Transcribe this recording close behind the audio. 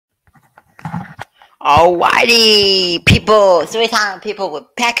Alrighty, people. So it's time people with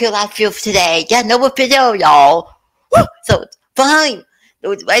pack your life field today. Get another video, y'all. Woo! So finally, the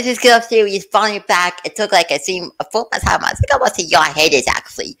Legends Get Up series finally back. It took like a 4 months, 5 months. I think I want to say y'all hate it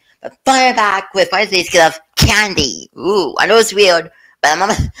actually, but finally back with Legends Get Up Candy. Ooh, I know it's weird, but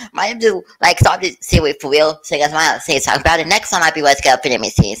might have to like start the series for real. So you guys might say something about it. Next time might be Let's Get Up Video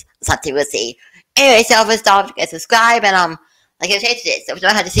series. Something we'll see. Anyway, so first off, get subscribe and like I said today. So if you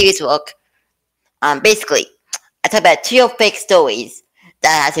know how the series work. Basically, I talk about two fake stories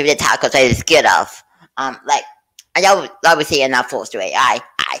that has to be the title because I was scared of. Like, I obviously not full story. Alright,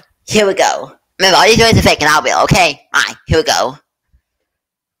 here we go. Remember, all these stories are fake and I will, okay? Alright, here we go.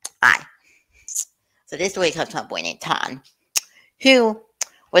 Alright. So this story comes from a boy named Tan, who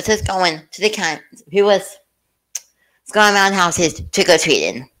was just going to who was going around houses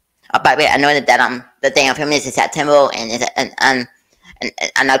trick-or-treating. Oh, by the way, I know that the day I'm filming this is September and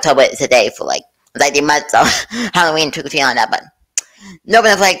October is a day for like the month of Halloween trick-or-treating on that, but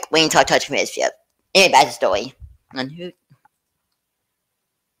nobody like when you touch me this yet. Anyway, back to the story. And who?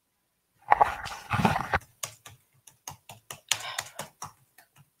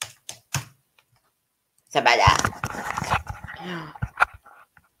 So about that.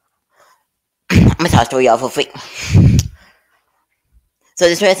 I'm gonna tell a story off for free. So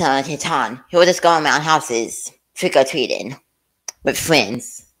this person on Titan, he was just going around houses trick-or-treating with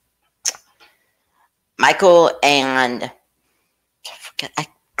friends. Michael and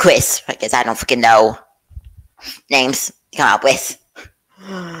Chris, I guess I don't freaking know names to come up with.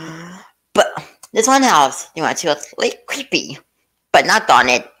 But this one house, she was like creepy, but not on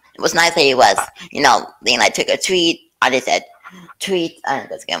it. It was nice that he was, they like took a treat. I just said treats and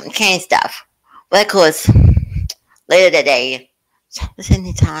just give him candy stuff. But of course, later that day, was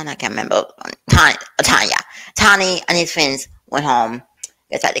it Tanya? I can't remember. Tanya and his friends went home.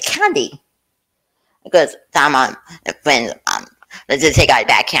 They tried the candy. Because the friends, let's just take out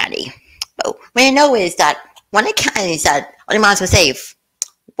bad candy. But what you know is that one of the candies that only moms were safe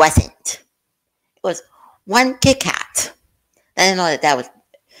wasn't. It was one Kit Kat. They didn't know that was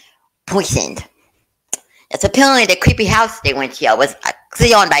poisoned. It's apparently the creepy house they went to was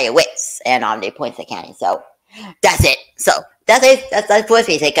clearly owned by a witch, and they poisoned the candy. So that's it. So that's it. That's the first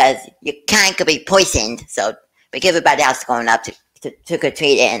reason, because your candy could be poisoned. So be careful about the house going up to trick or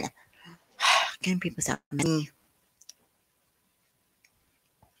treat in. Can people stop me?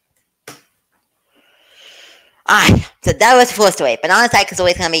 Alright, so that was the first story, but honestly, it's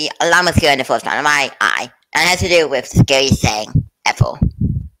always gonna be a lot more scary in the first one. And it has to do with the scariest thing ever.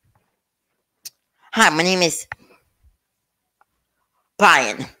 Hi, my name is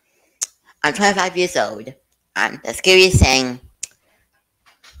Brian. I'm 25 years old. The scariest thing.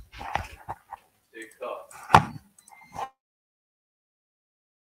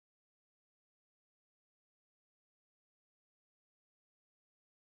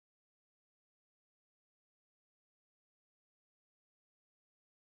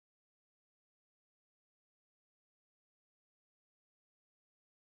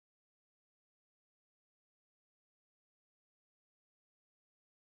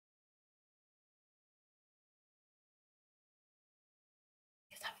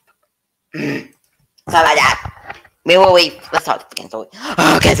 Sorry about that. Let's talk again. Sorry.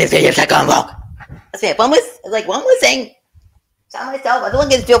 Okay, this video's not going wrong. Let's see. One more thing. Tell myself, I don't want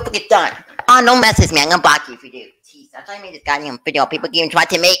to get this video freaking done. Oh, don't mess with me. I'm gonna block you if you do. Jeez, I'm trying to make this goddamn video. People even try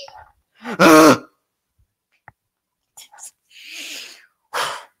to make. Well,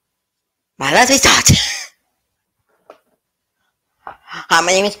 let's restart. Hi,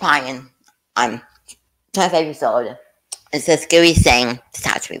 my name is Brian. I'm 25 years old. It's a scary thing that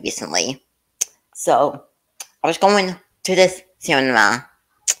happened to me recently. So, I was going to this cinema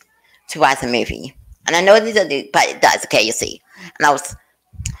to watch a movie. And I know these are but it does, okay, you see. And I was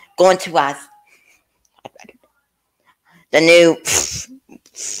going to watch the new,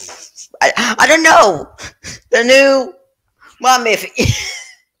 I don't know, the new movie.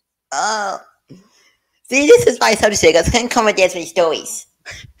 See, this is why I'm so sick. I couldn't come with these stories.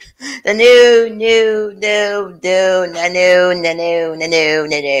 The new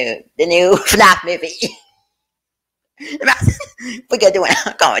FNAF movie. We're gonna do it.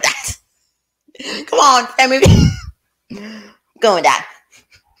 I'm going with that. Come on, that movie. I'm going with that.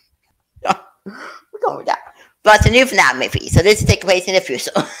 We're going with that. But it's a new FNAF movie, so this is taking place in the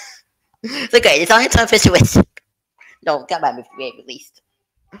future. So great, it's only time for futuristic. No, got my movie released.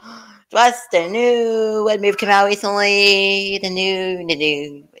 What's the new what movie came out recently? The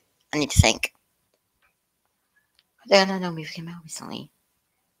new. I need to think. No movie came out recently.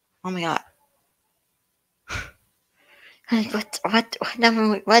 Oh my god.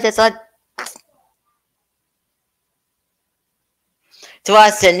 What is that? to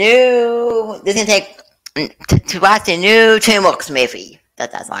watch the new. This is gonna take to watch the new DreamWorks movie.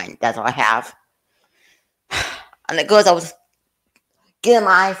 That's fine. That's all I have. And of course, I was getting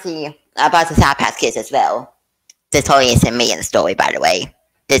my see about the Sour Patch Kids as well. This totally isn't me in the story, by the way.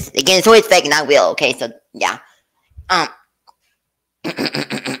 This again, it's always fake, not real. Okay, so yeah. And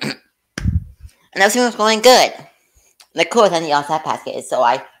everything was going good. And of course, I need all Sour Patch Kids, so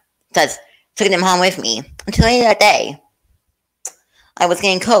I just took them home with me. Until later that day, I was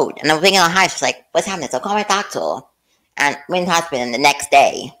getting cold, and I was thinking on high. She's like, "What's happening?" So I called my doctor, and went to the hospital. The next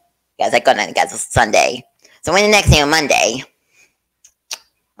day, guys, I got in. Guys, it was Sunday. So when the next day on Monday,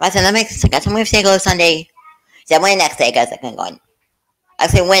 I said, "I got some Wednesday, go Sunday." So when the next day, guys, I couldn't go in. I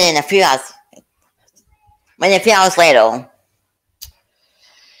said, when in a few hours later,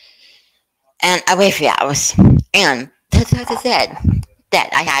 and I waited a few hours, and the doctor said that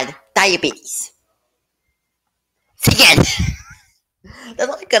I had diabetes. So again, that's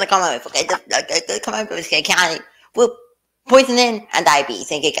all I'm gonna come up with, okay? Just come up with county with poisoning and diabetes,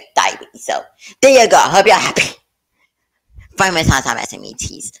 and get diabetes. So there you go. Hope you're happy. 5 minutes on time asking me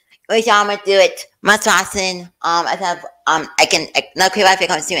tease. Which I'm gonna do it. Much Austin. I have I can not quick life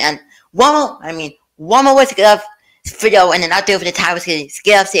comes soon, and one more was good video, and then I'll do it for the title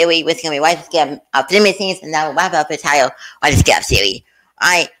skip up series, which is gonna be white skip 3 minutes scenes, and then we'll wrap up the title of the skip up series.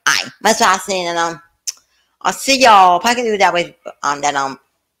 Much Austin, and I'll see y'all. Probably do that with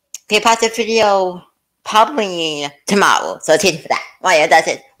post the video probably tomorrow. So take it for that. Well, yeah, that's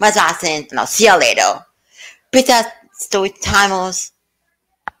it. Much Austin, and I'll see y'all later. Peace out, story timers.